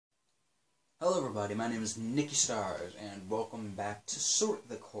Hello everybody, my name is Nicky Stars, and welcome back to Sort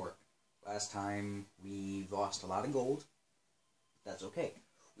the Court. Last time we lost a lot of gold. That's okay.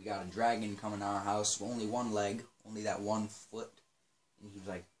 We got a dragon coming to our house with only one leg, only that one foot. And he was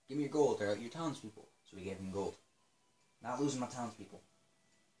like, give me your gold, they're your townspeople. So we gave him gold. Not losing my townspeople.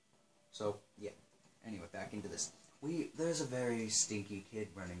 So, yeah. Anyway, back into this. There's a very stinky kid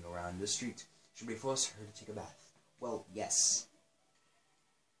running around the street. Should we force her to take a bath? Well, yes.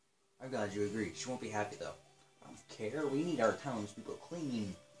 I'm glad you agree. She won't be happy, though. I don't care. We need our townspeople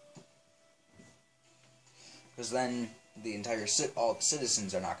clean. Because then all the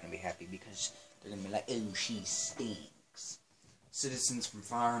citizens are not going to be happy because they're going to be like, oh, she stinks. Citizens from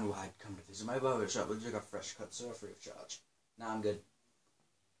far and wide come to visit my barber shop. Would you like a fresh cut, sir, free of charge? Nah, I'm good.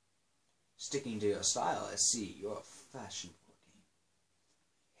 Sticking to your style, I see. You're a fashionable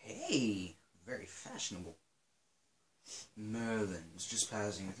game. Hey, very fashionable. Merlin's just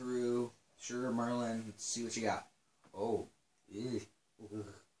passing through. Sure, Merlin, let's see what you got. Oh, ew. Ugh.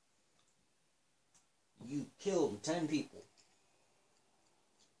 You killed 10 people.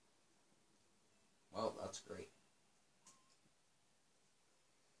 Well, that's great.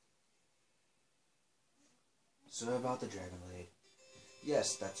 So about the Dragon Blade.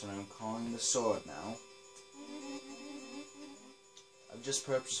 Yes, that's what I'm calling the sword now. I've just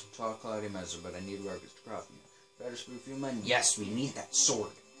purchased some tall cloudy measure, but I need workers to craft them. Better for a few men. Yes, we need that sword.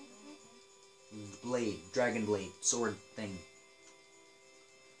 Blade, dragon blade, sword thing.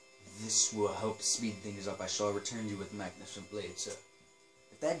 This will help speed things up. I shall return you with magnificent blade, sir.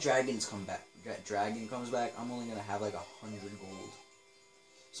 If that dragon comes back, I'm only gonna have like 100 gold.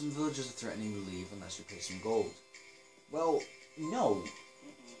 Some villagers are threatening to leave unless you pay some gold. Well, no.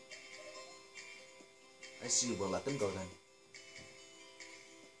 I see. We'll let them go then.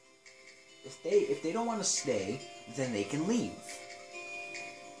 If they don't want to stay, then they can leave.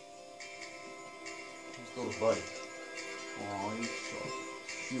 Here's little buddy. Aw, he's so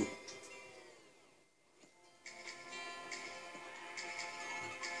cute.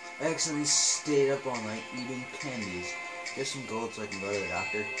 I accidentally stayed up all night eating candies. Get some gold so I can go to the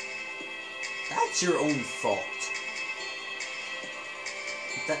doctor. That's your own fault.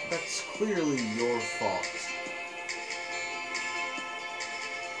 That's clearly your fault.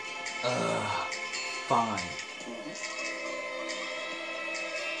 Fine.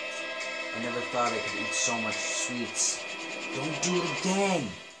 I never thought I could eat so much sweets. Don't do it again!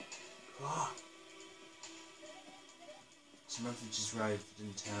 Ugh. Some refugees arrived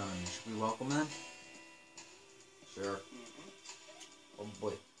in town. Should we welcome them? Sure. Oh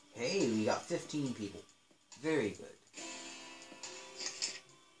boy. Hey, we got 15 people. Very good.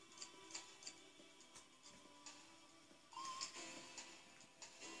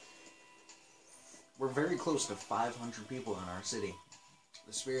 We're very close to 500 people in our city.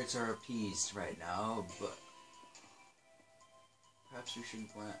 The spirits are appeased right now, but perhaps we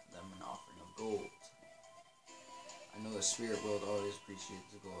should grant them an offering of gold. I know the spirit world always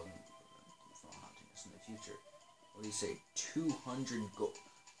appreciates the gold and from haunting us in the future. What do you say? 200 gold?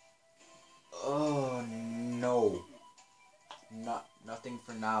 Oh no. Nothing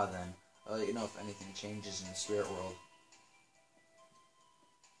for now then. I'll let you know if anything changes in the spirit world.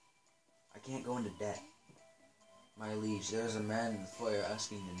 I can't go into debt. My liege, there is a man in the foyer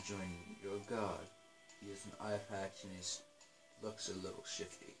asking to join your guard. He has an eye patch and his looks a little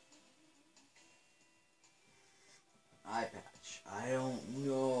shifty. Eye patch? I don't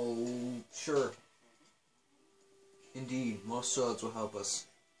know. Sure. Indeed, more swords will help us.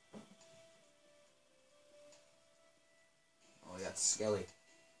 Oh, that's Skelly.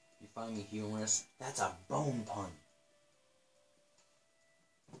 You find me humorous? That's a bone pun.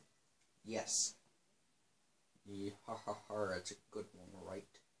 Yes. Yeah, ha ha ha, that's a good one, right?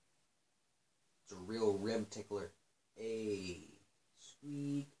 It's a real rib tickler. Hey,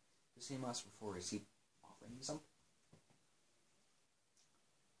 sweet. The same as before. Is he offering me something?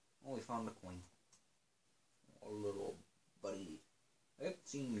 Oh, we found a coin. Oh, little buddy. I haven't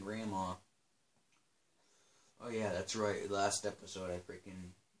seen Grandma. Oh yeah, that's right. Last episode I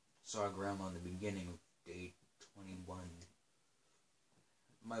freaking saw Grandma in the beginning of day 21.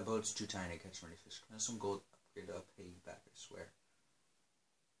 My boat's too tiny to catch many fish. Can I have some gold upgrade? I'll pay you back, I swear.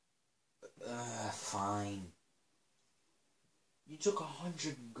 Fine. You took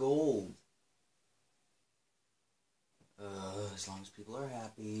 100 gold. As long as people are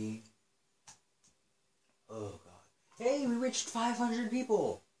happy. Oh god. Hey, we reached 500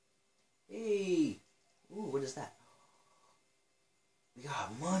 people! Hey! Ooh, what is that? We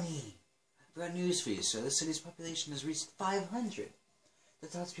got money! I've got news for you, sir. The city's population has reached 500. The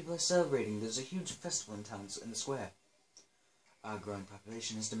townspeople are celebrating. There's a huge festival in town in the square. Our growing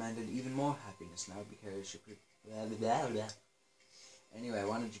population has demanded even more happiness now because you blah, blah, blah, blah. Anyway,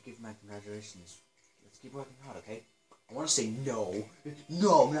 why don't you give my congratulations? Let's keep working hard, okay? I want to say no.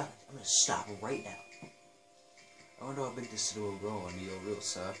 No, I'm not. I'm going to stop right now. I wonder how big this will grow under your rule,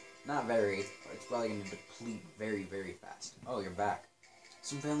 sir. Not very, but it's probably going to deplete very, very fast. Oh, you're back.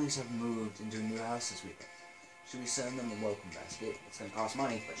 Some families have moved into a new house this week. Should we send them a welcome basket? It's going to cost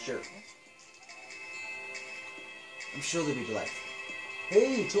money, but sure. I'm sure they'll be delighted.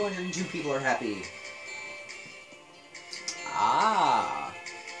 Hey, 202 people are happy. Ah.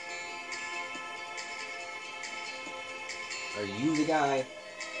 Are you the guy?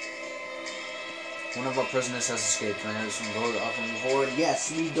 One of our prisoners has escaped. Can I have some gold offering reward?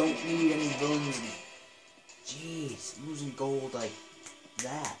 Yes, we don't need any villains. Jeez, losing gold like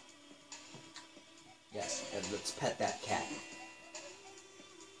that. Yes, and let's pet that cat.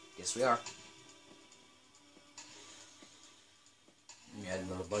 Yes, we are. Yeah,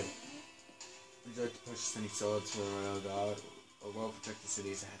 little buddy. Would you like to purchase any swords for God? Or well protect the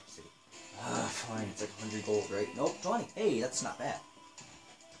city as a happy city? Ah, fine. It's like 100 gold, right? Nope, 20. Hey, that's not bad.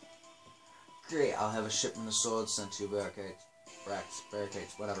 Great, I'll have a shipment of swords sent to barricades.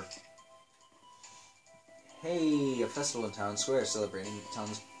 Barricades, whatever. Hey, a festival in town square celebrating the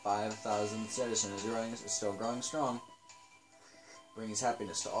town's 5,000th citizen is still growing strong. Brings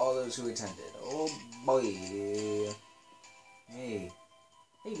happiness to all those who attended. Oh boy. Hey.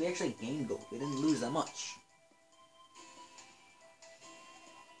 Hey, we actually gained gold. We didn't lose that much.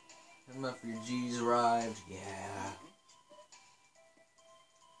 Enough refugees arrived. Yeah.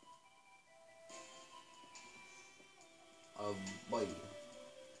 Boy.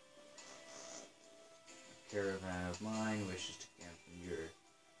 A caravan of mine wishes to camp in your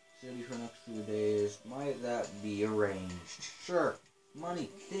city for the next few days. Might that be arranged? Sure. Money.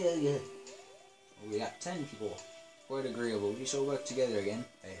 Hell yeah. Well, we got 10 people. Quite agreeable. We shall work together again,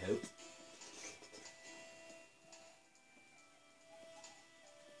 I hope.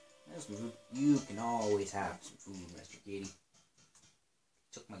 There's some food. You can always have some food, Mr. Kitty.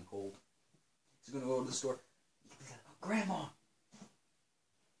 Took my gold. He's gonna go to the store. Grandma!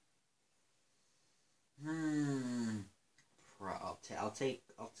 I'll take,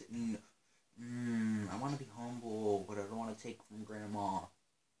 I want to be humble, but I don't want to take from Grandma.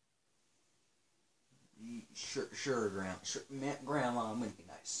 Sure, Grandma. Sure, Grandma, I'm gonna be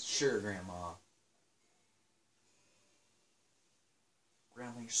nice. Sure, Grandma.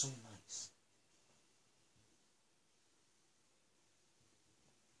 Grandma, you're so nice.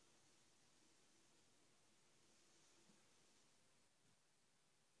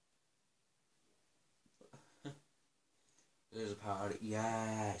 There's a party.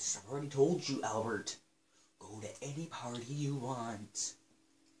 Yes, I've already told you, Albert. Go to any party you want.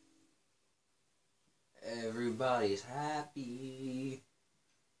 Everybody's happy.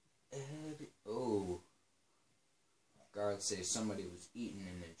 Oh. Guards say somebody was eaten in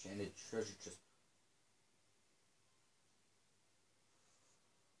an enchanted treasure chest.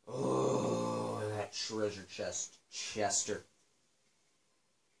 Oh, that treasure chest. Chester.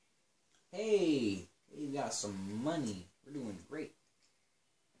 Hey, we got some money. We're doing great.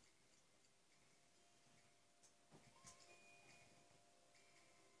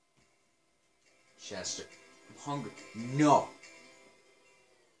 Chester, I'm hungry. No.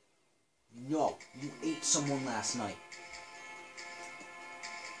 No, you ate someone last night.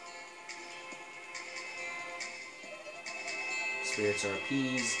 Spirits are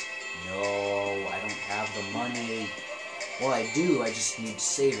appeased. No, I don't have the money. Well, I do, I just need to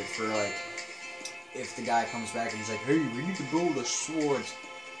save it for, like, if the guy comes back and he's like, hey, we need to build a sword.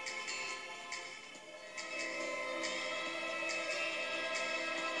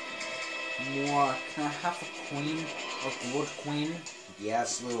 More. Can I have the coin of wood coin?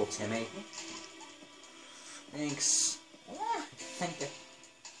 Yes, little Timmy. Thanks. Thank you.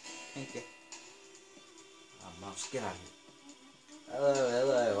 Thank you. Mouse, get out of here.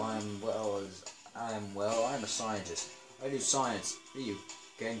 Hello, I'm a scientist. I do science. For you,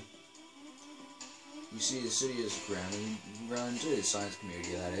 okay? You see, the city is grown into the science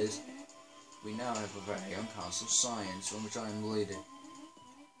community, that is. We now have a very young council of science, from which I am the leader.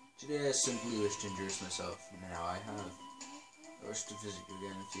 Today I simply wish to introduce myself. Now I have. I wish to visit you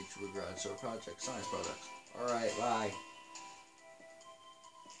again in the future with regards to our project, science projects. Alright, bye.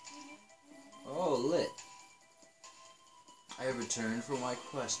 Oh, lit. I have returned from my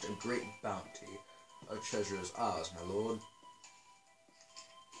quest, a great bounty. Our treasure is ours, my lord.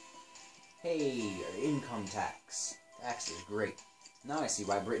 Hey, income tax. Tax is great. Now I see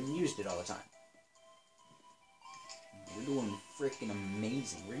why Britain used it all the time. We're doing freaking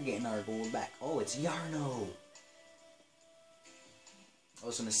amazing. We're getting our gold back. Oh, it's Yarno. I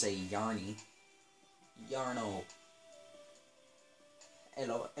was gonna say Yarny. Yarno.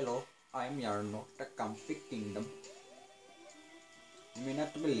 Hello, hello. I am Yarno, the comfy kingdom. You may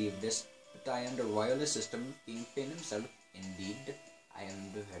not believe this, but I am the royal assistant of King Finn himself. Indeed, I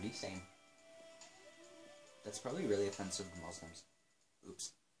am the very same. That's probably really offensive to Muslims.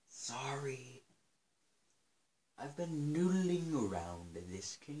 Oops. Sorry. I've been noodling around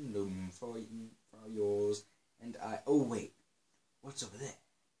this kingdom for yours, and I... Oh, wait. What's over there?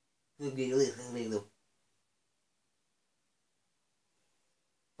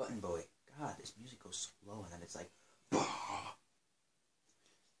 Button boy. God, this music goes slow, and then it's like... Bah!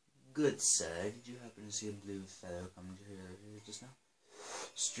 Good sir, did you happen to see a blue fellow come to here just now?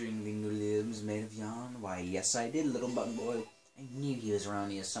 Stringing limbs made of yarn? Why, yes I did, little button boy. I knew he was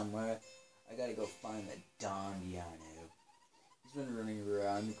around here somewhere. I gotta go find that darned Yarno. He's been running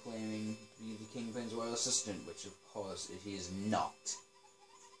around claiming to be the Kingpin's royal assistant, which of course he is not.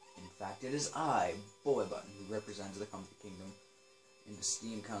 In fact, it is I, Boy Button, who represents the Comfy Kingdom in the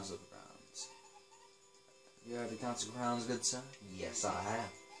Steam Council of Crowns. Have you heard the Council of Crowns, good sir? Yes, I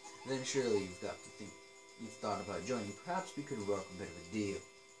have. Then surely you've thought about joining. Perhaps we could work a bit of a deal.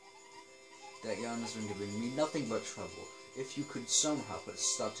 That yarn has been giving me nothing but trouble. If you could somehow put a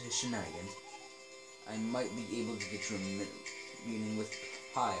stop to his shenanigans, I might be able to get you a meeting with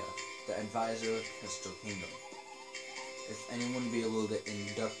Paya, the advisor of Crystal Kingdom. If anyone would be able to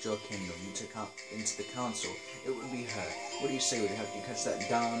induct your kingdom into the council, it would be her. What do you say, would you have to catch that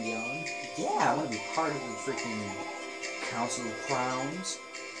down yarn? Yeah, I want to be part of the freaking Council of Crowns.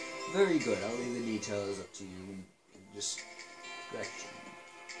 Very good, I'll leave the details up to you. Just correction.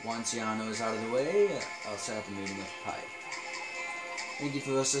 Once Yarno is out of the way, I'll set up a meeting with Paya. Thank you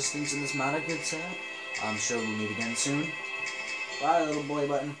for your assistance in this matter, good sir. I'm sure we'll meet again soon. Bye, little boy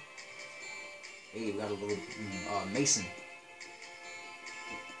button. Hey, we got a little Mason.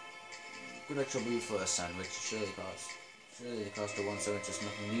 Good extra blue for a sandwich. Surely the cost of one sandwich is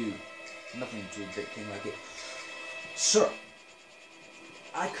nothing new. Nothing to a big king like it. Sir,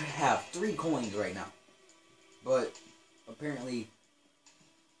 I could have 3 coins right now. But apparently,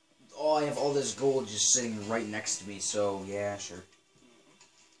 I have all this gold just sitting right next to me, so yeah, sure.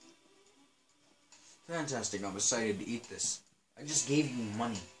 Fantastic, I'm excited to eat this. I just gave you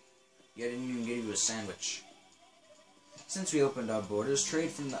money. Yet I didn't even give you a sandwich. Since we opened our borders, trade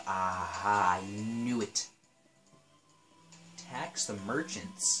from the... Aha, I knew it. Tax the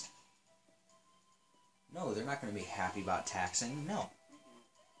merchants. No, they're not going to be happy about taxing, no.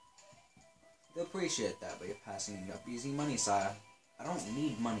 They'll appreciate that, but you're passing up easy money, sire. I don't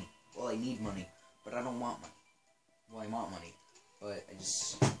need money. Well, I need money, but I don't want money. Well, I want money, but I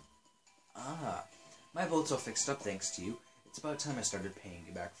just... My boat's all fixed up thanks to you. It's about time I started paying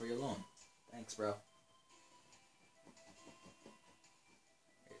you back for your loan. Thanks, bro.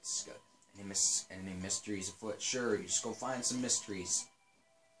 It's good. Any mysteries afoot? Sure, you just go find some mysteries.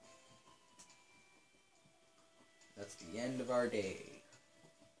 That's the end of our day.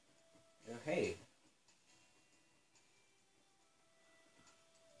 Oh, hey.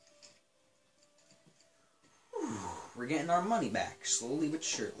 Whew, we're getting our money back, slowly but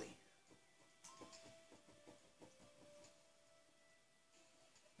surely.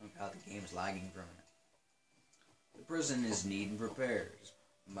 Oh god, the game's lagging for a minute. The prison is needing repairs.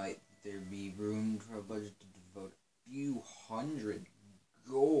 Might there be room for a budget to devote a few hundred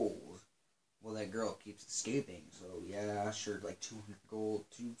gold? Well, that girl keeps escaping, so yeah, sure, like 200 gold,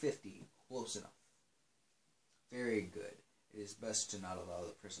 250, close enough. Very good. It is best to not allow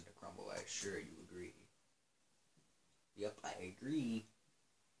the prison to crumble, I assure you agree. Yep, I agree.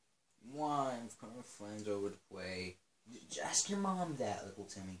 Why, I've got my friends over to play. Just ask your mom that, little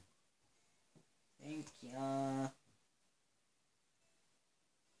Timmy. Thank ya.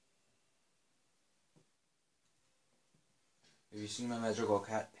 Have you seen my magical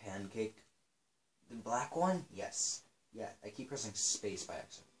cat pancake? The black one? Yes. Yeah, I keep pressing space by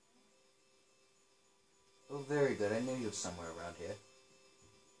accident. Oh, very good. I knew you were somewhere around here.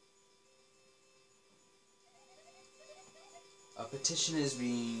 A petition is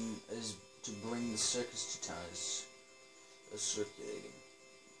to bring the circus to town. Is circulating.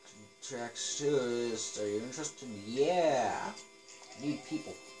 Tracks tourists. Are you interested? Yeah. Need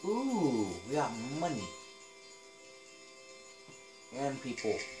people. Ooh, we got money. And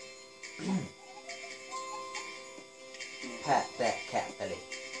people. Pat that cat belly.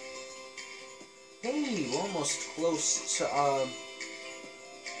 Hey, we're almost close to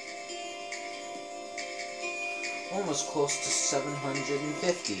almost close to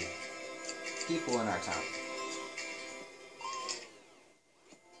 750 people in our town.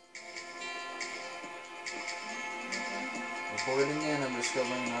 recording in, I'm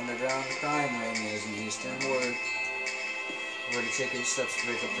discovering an underground crime ring is an Eastern word. Already taking steps to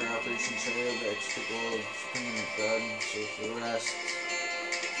break up their operation, Charlie, the extra gold, bringing the gun, so for the rest.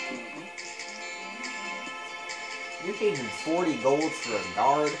 You're taking 40 gold for a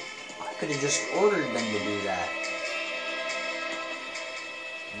guard? I could have just ordered them to do that.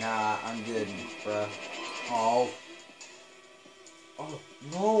 Nah, I'm good, bruh. Oh. Oh,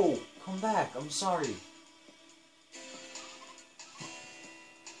 no! Come back, I'm sorry.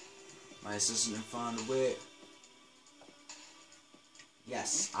 My assistant found a way.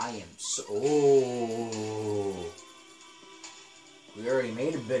 Yes, I am so... Oh. We already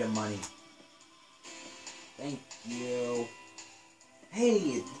made a bit of money. Thank you.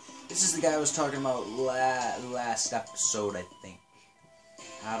 Hey, this is the guy I was talking about last episode, I think.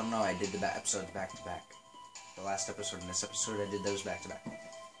 I don't know, I did the episodes back to back. The last episode and this episode, I did those back to back.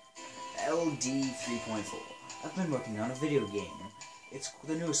 LD 3.4. I've been working on a video game. It's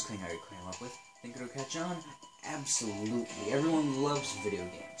the newest thing I could came up with. Think it'll catch on? Absolutely. Everyone loves video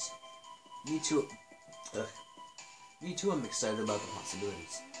games. Me too. Me too, I'm excited about the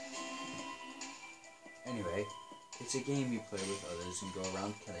possibilities. Anyway, it's a game you play with others and go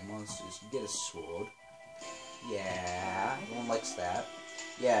around killing monsters. You get a sword. Yeah, everyone likes that.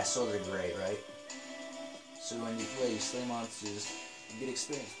 Yeah, swords are great, right? So when you play, you slay monsters, you get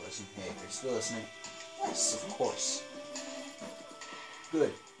experience for us. And hey, are you still listening? Yes, of course.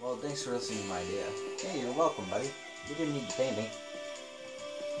 Good. Well, thanks for listening to my idea. Hey, you're welcome, buddy. You didn't need to pay me.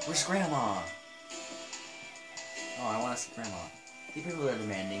 Where's Grandma? Oh, I want to see Grandma. The people are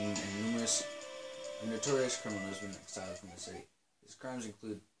demanding, and numerous and notorious criminals have been exiled from the city. His crimes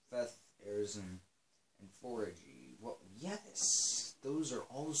include theft, arson, and forgery. Well, yes, those are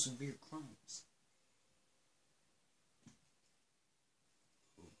all severe crimes.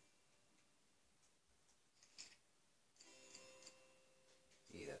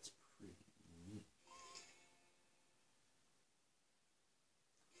 Hey, that's pretty neat.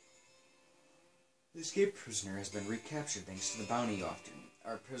 The escaped prisoner has been recaptured thanks to the bounty offered.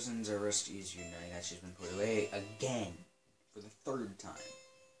 Our prisons are rest easier knowing that she's been put away again for the third time.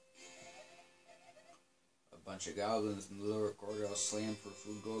 A bunch of goblins in the lower courthouse slam for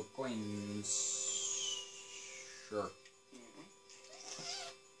food gold coins. Sure.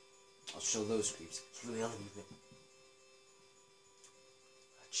 I'll show those creeps.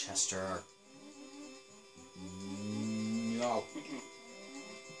 Chester. No.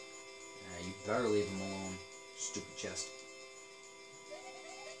 You better leave him alone, stupid chest.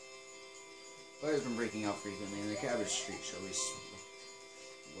 Fire's been breaking out frequently in the Cabbage Street, shall we?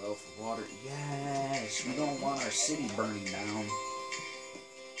 Well, for water. Yes, we don't want our city burning down.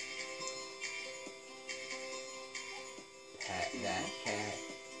 Pat that cat,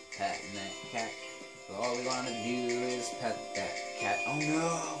 patting that cat. So all we want to do is pet that cat. Oh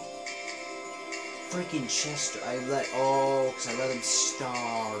no! Freaking Chester! because I let him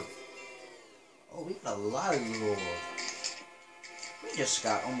starve. Oh, we got a lot of gold. We just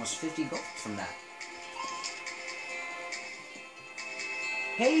got almost 50 gold from that.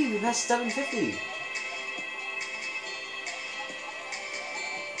 Hey, we passed 750.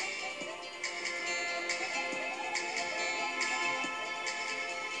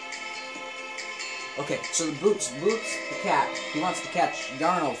 Okay, so the Boots, the cat, he wants to catch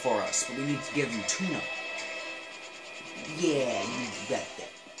Yarno for us, but we need to give him tuna. Yeah, you bet that.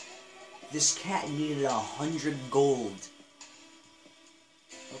 This cat needed 100 gold.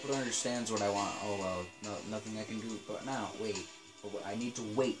 Hope it understands what I want. Oh well, no, nothing I can do but now. Wait. I need to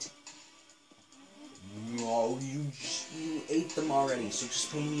wait. No, you ate them already, so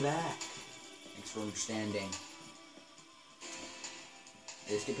just pay me back. Thanks for understanding.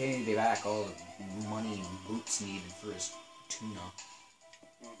 Just to pay me back all the money Boots needed for his tuna.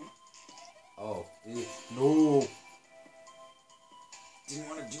 Oh, no. Didn't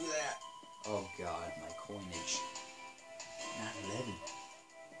want to do that. Oh god, my coinage. 911.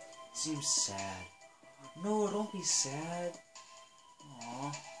 Seems sad. No, don't be sad.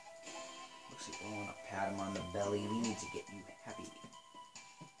 Aww. Looks like I want to pat him on the belly. We need to get you happy.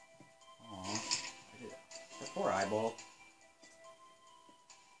 Aww. That poor eyeball.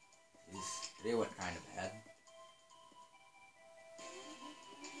 Today went kind of bad.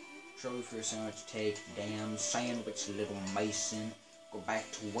 Trophy for your sandwich. Take damn sandwich, little Mason. Go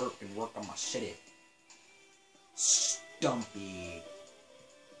back to work and work on my city. Stumpy.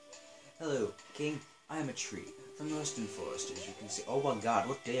 Hello, King. I am a tree from the Western Forest, as you can see. Oh my god,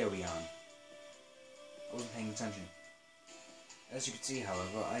 what day are we on? I wasn't paying attention. As you can see,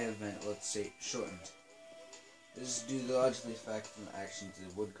 however, I have been, let's say, shortened. This is due to the logically fact from the actions of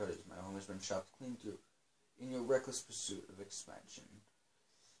the woodcutters. My home has been chopped clean through. In your reckless pursuit of expansion,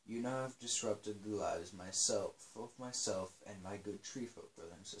 you now have disrupted the lives of myself and my good tree folk,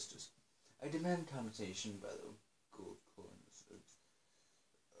 brothers and sisters. I demand compensation by the gold coins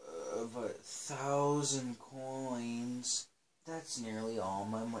of 1,000 coins. That's nearly all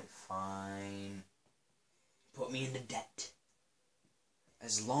my money. Fine. Put me into debt.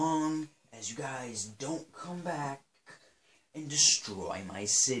 As long as you guys don't come back and destroy my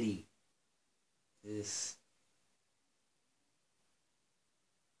city. This.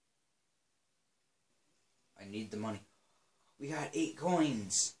 I need the money. We got 8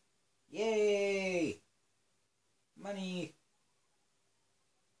 coins. Yay! Money.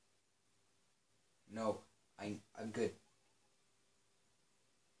 No, I'm good.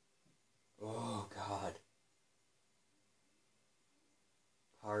 Oh God.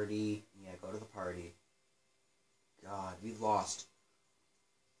 Party. Yeah, go to the party. God, we lost.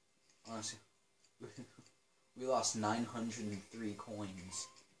 Honestly, we lost 903 coins.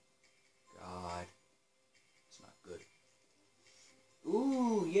 God. It's not good.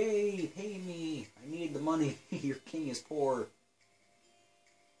 Ooh, yay, pay me. I need the money. Your king is poor.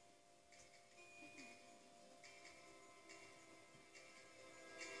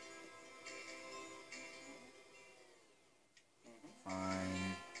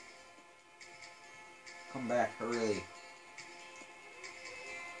 Fine. Come back early.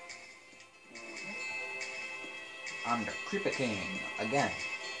 I'm the Creeper King again.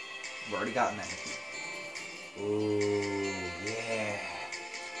 We've already gotten that. Ooh, yeah.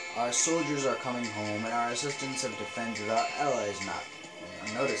 Our soldiers are coming home, and our assistants have defended our allies not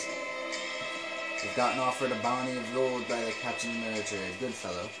unnoticed. We've gotten offered a bounty of gold by the captain of the military. Good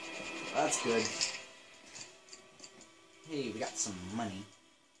fellow. That's good. Hey, we got some money.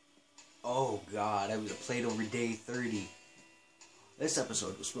 Oh God, I was played over day 30. This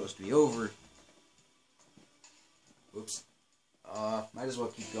episode was supposed to be over. Oops. Might as well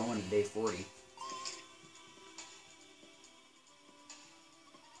keep going to day 40.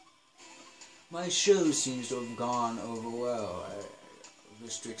 My show seems to have gone over well. I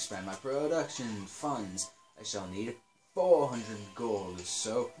wish to expand my production funds. I shall need 400 gold,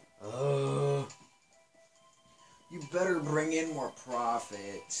 so... you better bring in more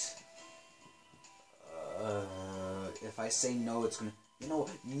profit. If I say no, it's gonna... You know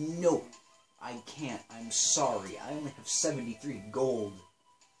what? No! I can't. I'm sorry. I only have 73 gold.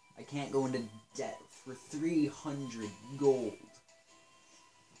 I can't go into debt for 300 gold.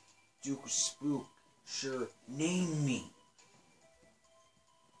 Duke Spook, sure, name me.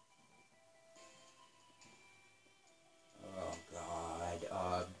 Oh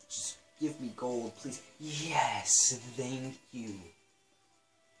God, just give me gold, please. Yes, thank you.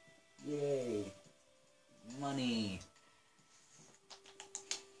 Yay. Money.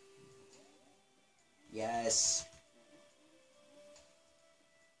 Yes.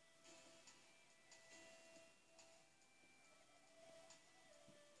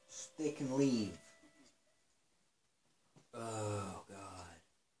 They can leave. Oh, God.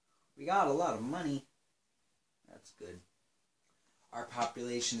 We got a lot of money. That's good. Our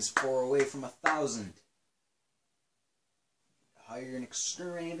population is 4 away from 1,000. Hire an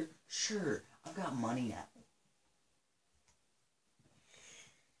exterminator? Sure, I've got money now.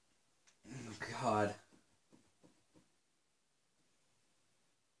 Oh, God.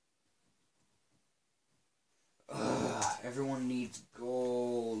 Everyone needs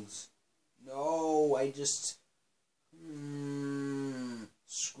gold. No, I just...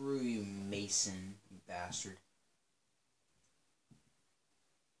 Screw you, Mason, you bastard.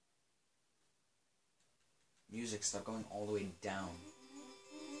 Music, stop going all the way down.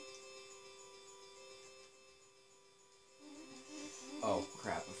 Oh,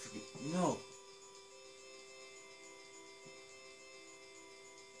 crap, I forget. No!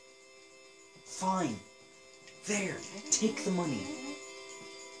 Fine. There, take the money.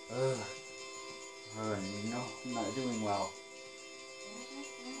 No, I'm not doing well.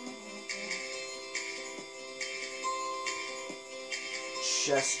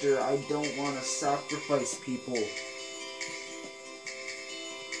 Chester, I don't want to sacrifice people.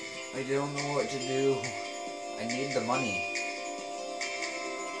 I don't know what to do. I need the money.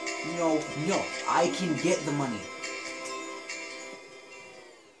 No, I can get the money.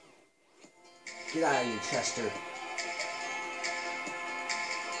 Get out of here, Chester.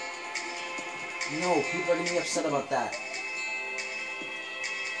 No, people are going to be upset about that.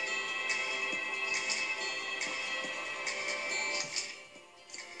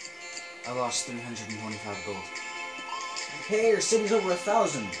 I lost 325 gold. Hey, her city's over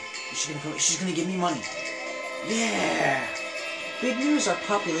 1,000. She's gonna give me money. Yeah! Big news, our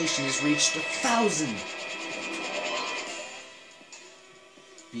population has reached 1,000.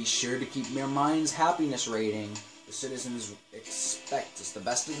 Be sure to keep your mind's happiness rating. The citizens expect us the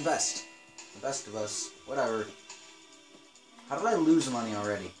best of the best. The best of us. Whatever. How did I lose money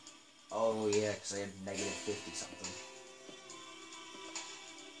already? Oh yeah, because I had negative 50 something.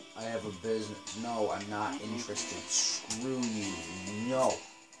 I have a business. No, I'm not interested. Screw you. No.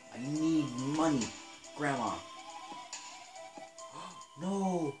 I need money. Grandma.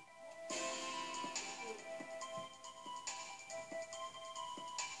 No.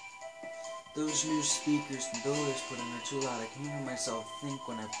 Those new speakers the builders put in are too loud. I can hear myself think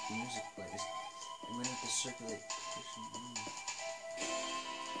when the music plays. I'm going to have to circulate.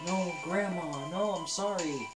 No, Grandma. No, I'm sorry.